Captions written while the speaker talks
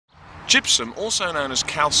Gypsum, also known as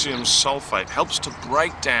calcium sulphate, helps to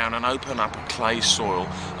break down and open up a clay soil,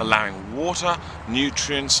 allowing water,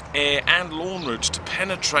 nutrients, air and lawn roots to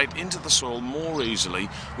penetrate into the soil more easily,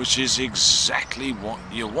 which is exactly what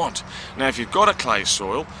you want. Now, if you've got a clay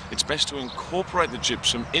soil, it's best to incorporate the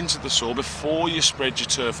gypsum into the soil before you spread your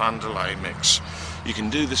turf underlay mix. You can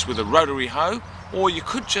do this with a rotary hoe, or you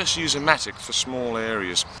could just use a mattock for small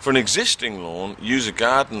areas. For an existing lawn, use a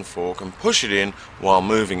garden fork and push it in while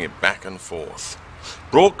moving it back and forth.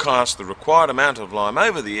 Broadcast the required amount of lime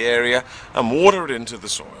over the area and water it into the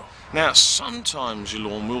soil. Now, sometimes your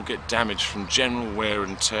lawn will get damaged from general wear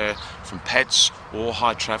and tear, from pets or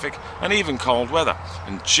high traffic, and even cold weather,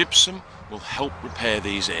 and gypsum will help repair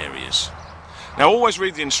these areas. Now, always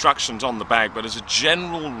read the instructions on the bag, but as a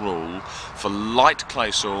general rule, for light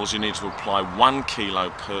clay soils you need to apply 1 kilo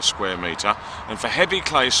per square metre, and for heavy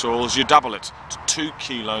clay soils you double it to 2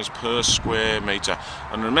 kilos per square metre.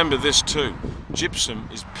 And remember this too, gypsum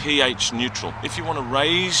is pH neutral. If you want to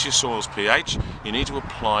raise your soil's pH, you need to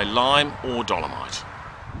apply lime or dolomite.